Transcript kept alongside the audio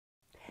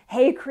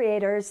Hey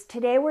creators,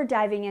 today we're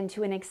diving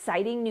into an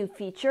exciting new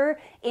feature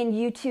in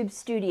YouTube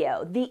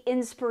Studio, the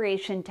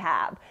Inspiration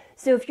tab.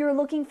 So if you're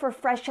looking for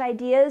fresh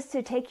ideas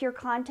to take your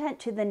content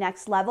to the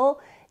next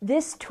level,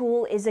 this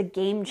tool is a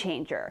game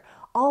changer.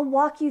 I'll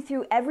walk you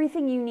through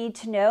everything you need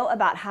to know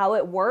about how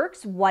it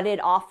works, what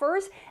it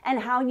offers,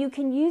 and how you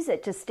can use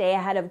it to stay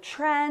ahead of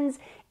trends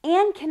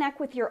and connect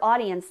with your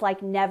audience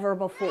like never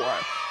before.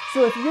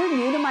 So if you're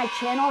new to my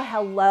channel,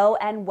 hello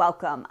and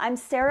welcome. I'm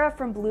Sarah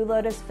from Blue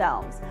Lotus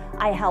Films.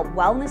 I help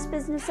wellness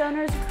business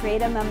owners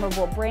create a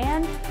memorable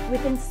brand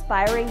with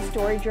inspiring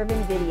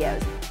story-driven videos.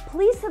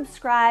 Please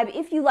subscribe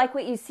if you like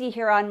what you see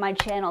here on my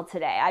channel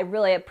today. I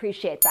really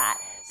appreciate that.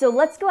 So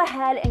let's go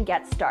ahead and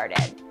get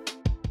started.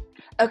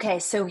 Okay,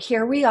 so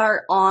here we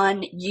are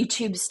on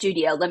YouTube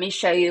Studio. Let me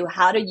show you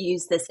how to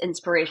use this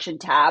Inspiration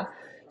tab.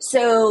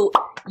 So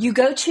you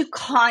go to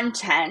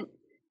Content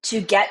to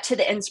get to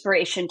the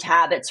Inspiration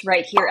tab. It's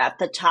right here at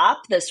the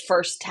top, this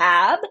first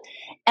tab.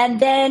 And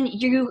then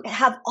you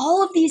have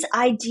all of these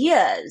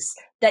ideas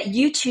that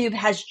YouTube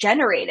has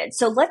generated.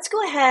 So let's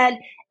go ahead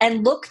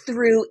and look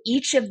through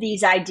each of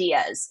these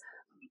ideas.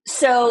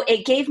 So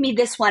it gave me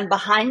this one,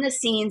 behind the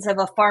scenes of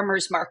a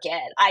farmer's market.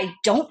 I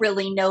don't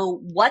really know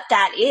what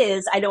that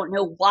is. I don't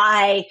know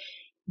why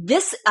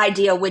this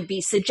idea would be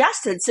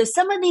suggested. So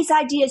some of these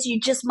ideas you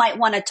just might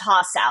want to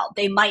toss out.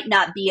 They might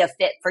not be a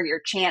fit for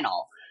your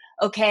channel.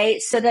 Okay,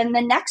 so then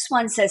the next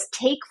one says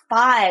take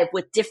 5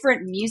 with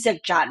different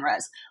music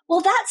genres. Well,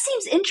 that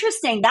seems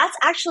interesting. That's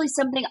actually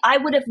something I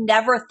would have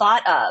never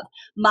thought of.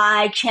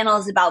 My channel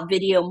is about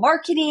video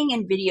marketing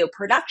and video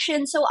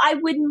production, so I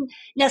wouldn't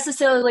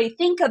necessarily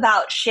think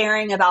about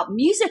sharing about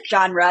music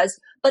genres,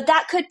 but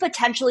that could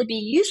potentially be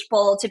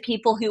useful to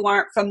people who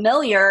aren't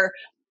familiar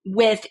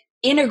with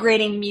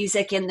integrating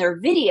music in their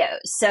videos.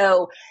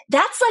 So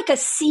that's like a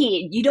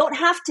seed. You don't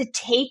have to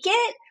take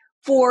it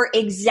for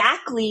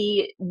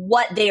exactly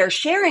what they are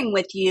sharing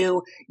with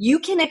you. You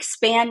can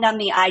expand on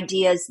the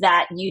ideas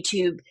that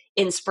YouTube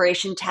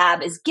Inspiration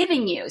tab is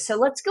giving you. So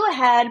let's go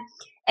ahead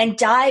and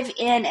dive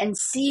in and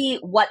see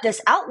what this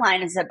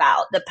outline is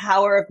about. The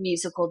power of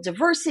musical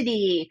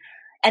diversity,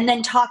 and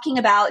then talking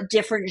about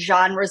different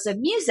genres of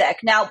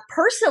music. Now,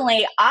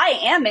 personally, I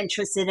am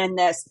interested in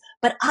this,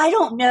 but I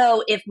don't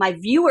know if my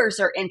viewers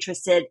are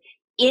interested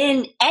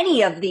in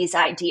any of these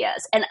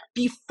ideas. And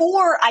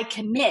before I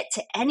commit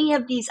to any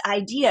of these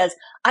ideas,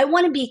 I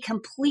want to be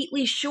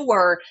completely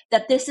sure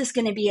that this is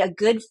going to be a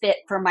good fit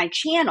for my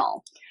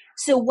channel.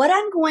 So what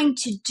I'm going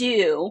to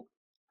do,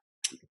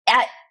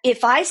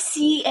 if I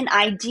see an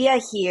idea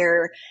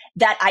here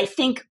that I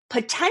think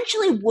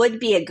potentially would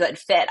be a good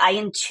fit, I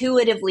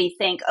intuitively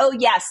think, oh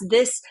yes,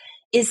 this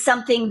is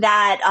something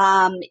that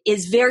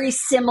is very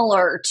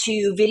similar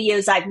to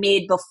videos I've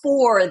made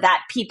before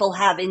that people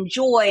have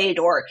enjoyed,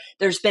 or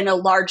there's been a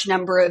large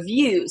number of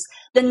views.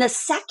 Then the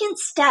second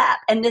step,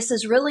 and this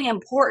is really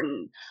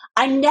important,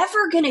 I'm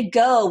never going to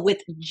go with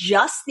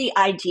just the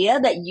idea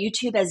that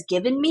YouTube has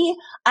given me.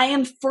 I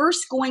am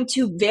first going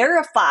to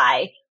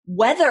verify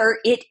whether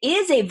it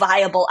is a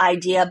viable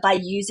idea by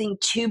using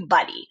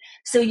TubeBuddy.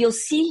 So you'll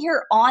see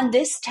here on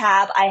this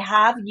tab, I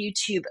have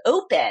YouTube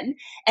open,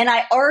 and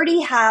I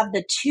already have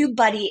the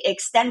TubeBuddy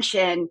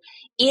extension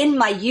in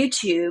my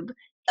YouTube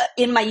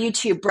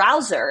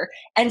browser.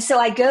 And so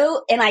I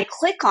go and I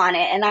click on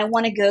it, and I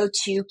want to go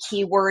to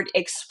Keyword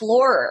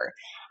Explorer.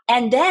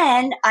 And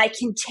then I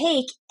can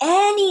take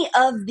any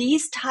of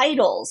these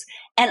titles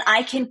and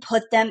I can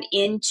put them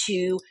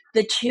into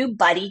the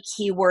TubeBuddy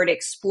Keyword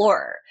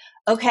Explorer.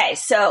 Okay,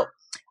 so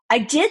I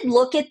did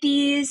look at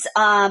these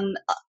a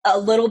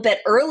little bit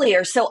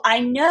earlier. So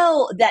I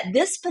know that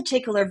this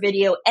particular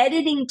video,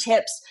 editing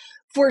tips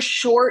for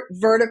short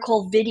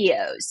vertical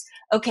videos.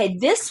 Okay,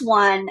 this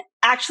one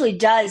actually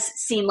does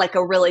seem like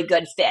a really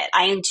good fit.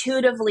 I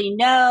intuitively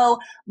know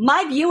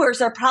my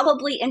viewers are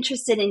probably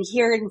interested in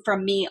hearing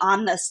from me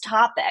on this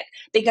topic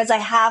because I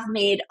have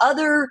made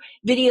other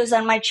videos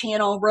on my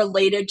channel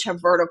related to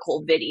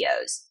vertical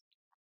videos.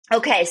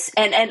 Okay,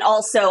 and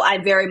also I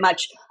very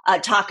much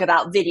talk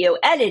about video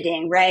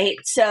editing, right?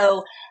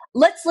 So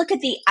let's look at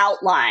the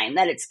outline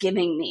that it's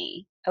giving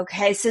me.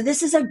 Okay, so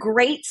this is a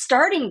great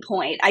starting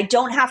point. I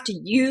don't have to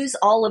use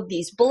all of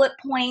these bullet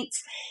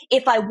points.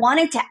 If I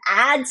wanted to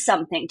add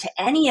something to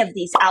any of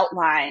these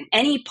outline,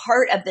 any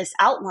part of this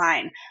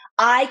outline,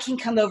 I can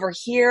come over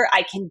here,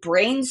 I can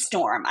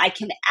brainstorm, I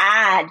can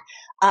add,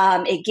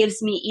 it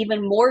gives me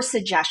even more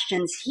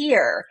suggestions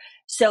here.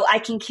 So I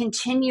can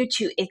continue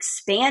to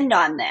expand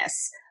on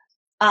this.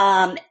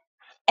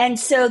 And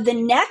so the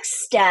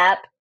next step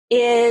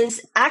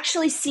is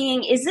actually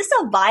seeing, is this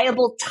a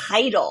viable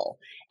title?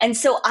 And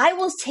so I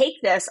will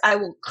take this, I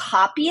will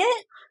copy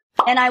it,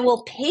 and I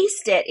will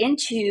paste it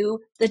into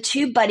the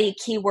TubeBuddy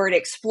Keyword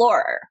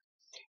Explorer.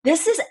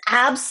 This is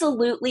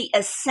absolutely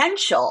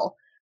essential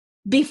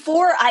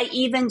before I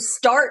even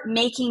start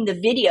making the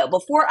video,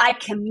 before I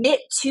commit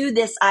to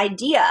this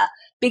idea,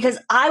 because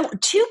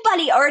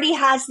TubeBuddy already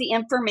has the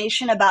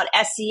information about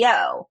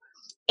SEO.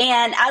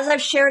 And as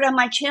I've shared on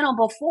my channel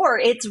before,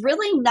 it's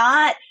really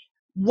not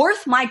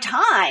worth my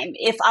time.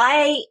 If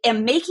I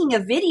am making a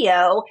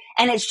video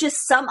and it's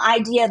just some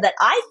idea that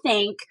I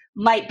think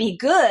might be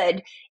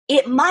good,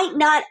 it might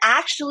not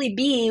actually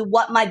be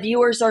what my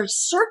viewers are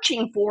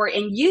searching for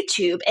in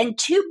YouTube. And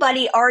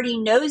TubeBuddy already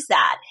knows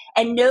that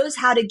and knows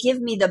how to give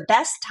me the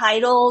best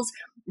titles,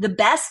 the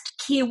best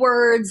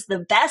keywords,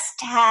 the best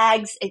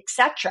tags,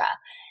 etc.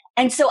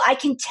 And so I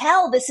can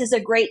tell this is a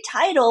great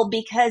title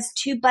because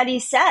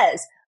TubeBuddy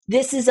says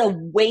this is a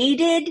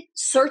weighted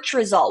search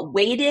result.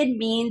 Weighted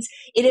means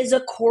it is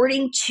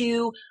according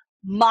to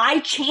my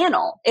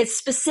channel. It's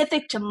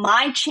specific to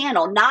my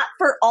channel, not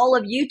for all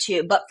of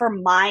YouTube, but for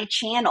my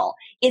channel.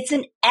 It's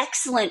an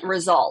excellent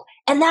result.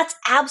 And that's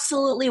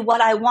absolutely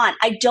what I want.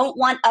 I don't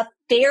want a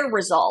fair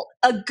result,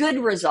 a good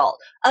result,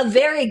 a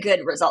very good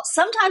result.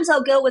 Sometimes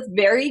I'll go with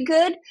very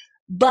good,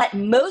 but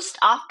most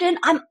often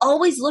I'm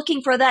always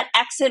looking for that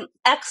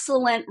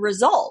excellent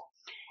result.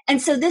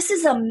 And so this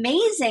is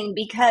amazing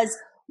because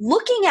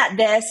looking at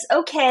this,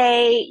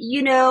 okay,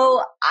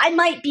 I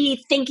might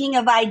be thinking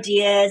of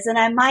ideas and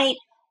I might,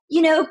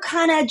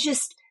 kind of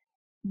just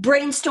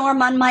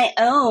brainstorm on my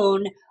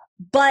own.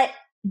 But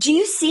do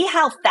you see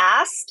how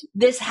fast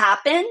this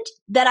happened?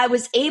 That I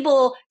was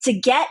able to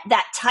get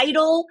that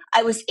title,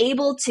 I was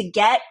able to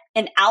get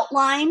an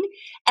outline,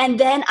 and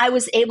then I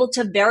was able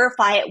to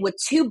verify it with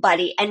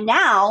TubeBuddy. And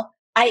now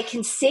I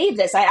can save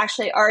this. I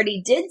actually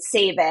already did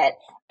save it,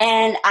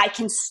 and I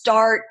can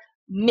start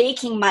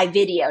making my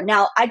video.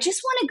 Now, I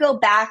just want to go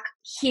back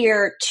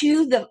here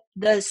to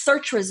the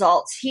search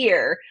results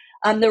here.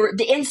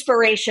 The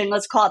inspiration,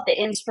 let's call it the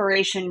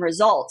inspiration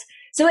results.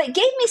 So it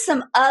gave me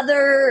some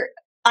other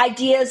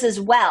ideas as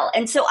well.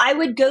 And so I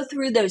would go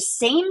through those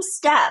same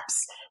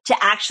steps to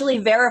actually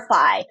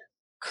verify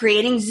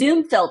creating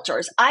zoom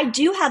filters. I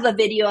do have a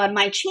video on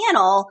my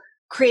channel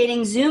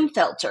creating zoom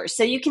filters.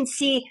 So you can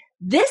see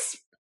this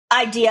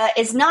idea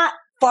is not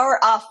far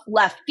off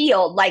left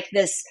field like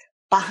this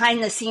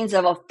behind the scenes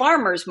of a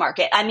farmer's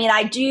market. I mean,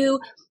 I do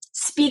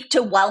speak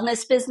to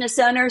wellness business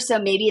owners, so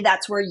maybe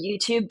that's where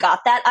YouTube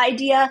got that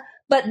idea.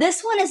 But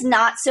this one is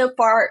not so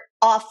far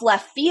off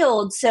left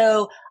field.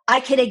 So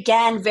I could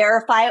again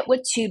verify it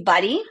with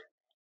TubeBuddy.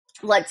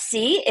 Let's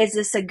see, is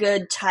this a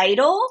good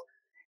title?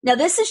 Now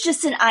this is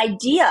just an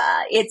idea.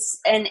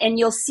 And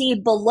you'll see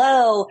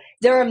below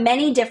there are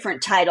many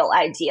different title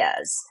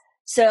ideas.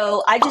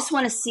 So I just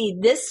want to see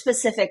this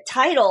specific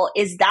title.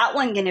 Is that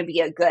one going to be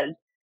a good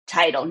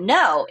title?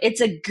 No,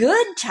 it's a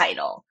good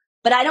title,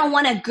 but I don't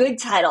want a good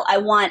title. I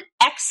want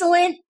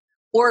excellent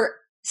or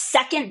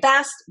second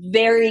best,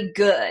 very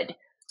good.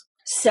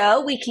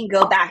 So we can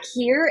go back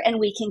here and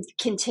we can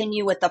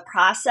continue with the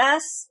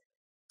process.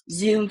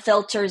 Zoom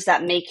filters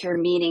that make your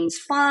meetings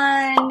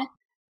fun.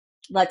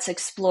 Let's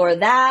explore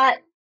that.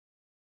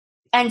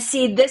 And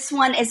see, this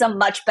one is a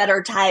much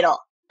better title.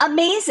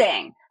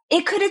 Amazing.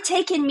 It could have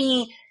taken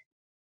me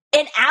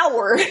an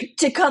hour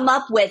to come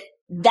up with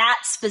that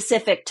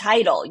specific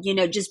title,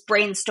 just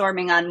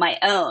brainstorming on my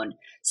own.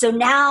 So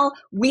now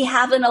we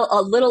have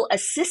a little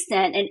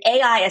assistant, an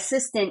AI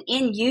assistant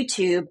in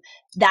YouTube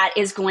that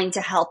is going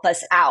to help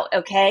us out,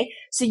 okay?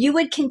 So you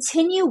would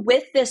continue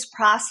with this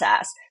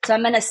process. So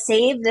I'm going to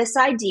save this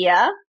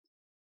idea,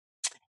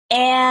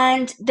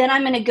 and then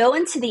I'm going to go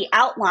into the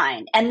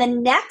outline. And the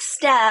next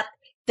step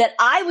that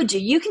I would do,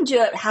 you can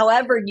do it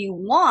however you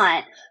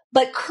want,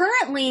 but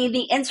currently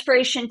the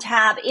inspiration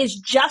tab is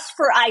just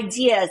for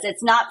ideas.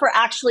 It's not for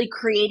actually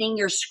creating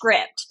your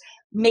script.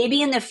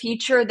 Maybe in the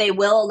future, they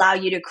will allow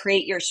you to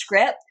create your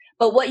script.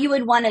 But what you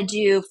would want to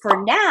do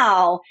for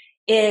now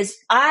is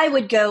I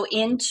would go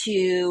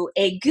into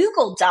a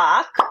Google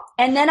Doc,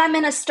 and then I'm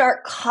going to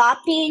start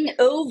copying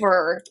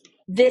over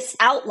this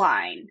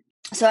outline.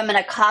 So I'm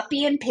going to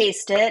copy and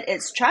paste it.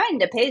 It's trying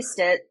to paste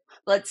it.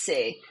 Let's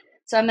see.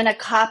 So I'm going to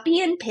copy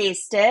and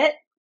paste it.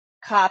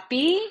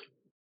 Copy,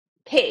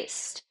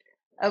 paste.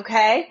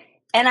 Okay.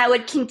 And I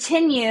would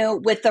continue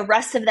with the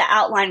rest of the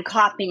outline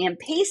copying and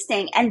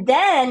pasting. And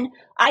then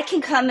I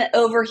can come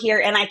over here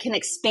and I can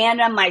expand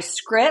on my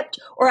script,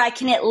 or I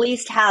can at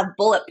least have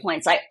bullet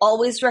points. I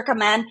always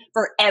recommend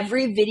for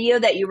every video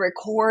that you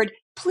record,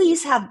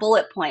 please have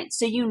bullet points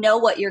so you know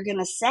what you're going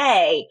to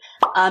say.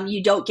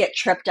 You don't get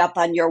tripped up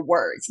on your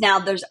words. Now,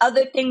 there's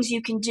other things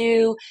you can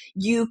do.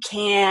 You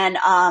can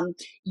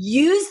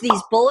use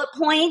these bullet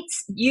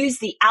points, use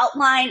the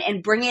outline,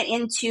 and bring it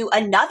into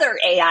another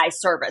AI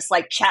service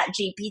like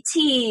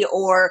ChatGPT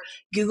or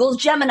Google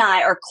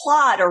Gemini or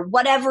Claude or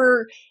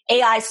whatever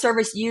AI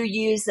service you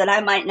use that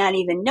I might not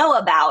even know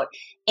about,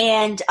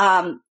 and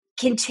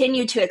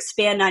continue to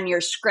expand on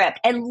your script.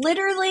 And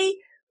literally,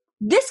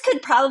 this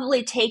could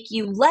probably take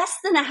you less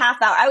than a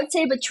half hour. I would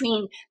say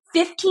between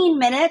 15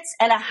 minutes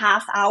and a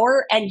half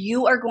hour, and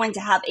you are going to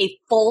have a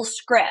full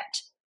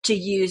script to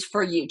use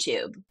for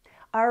YouTube.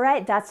 All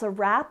right, that's a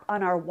wrap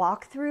on our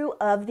walkthrough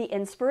of the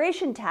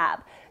Inspiration tab.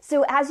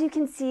 So as you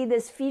can see,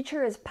 this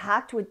feature is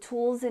packed with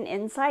tools and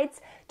insights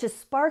to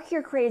spark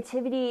your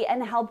creativity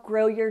and help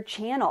grow your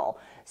channel.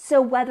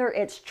 So whether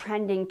it's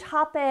trending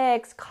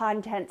topics,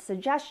 content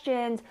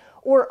suggestions,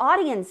 or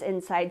audience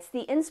insights,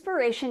 the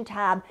Inspiration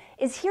tab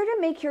is here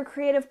to make your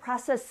creative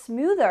process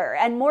smoother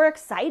and more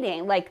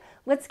exciting. Like,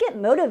 let's get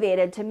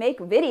motivated to make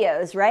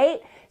videos,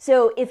 right?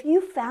 So if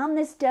you found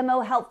this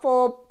demo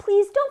helpful,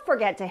 please don't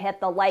forget to hit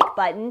the like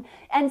button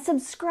and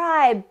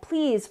subscribe,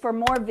 please, for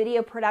more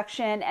video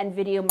production and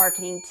video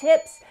marketing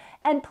tips.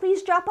 And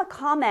please drop a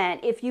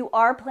comment if you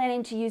are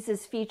planning to use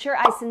this feature.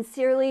 I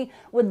sincerely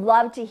would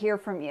love to hear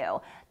from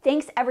you.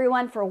 Thanks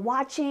everyone for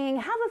watching.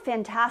 Have a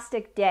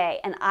fantastic day,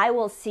 and I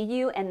will see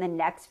you in the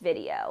next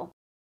video.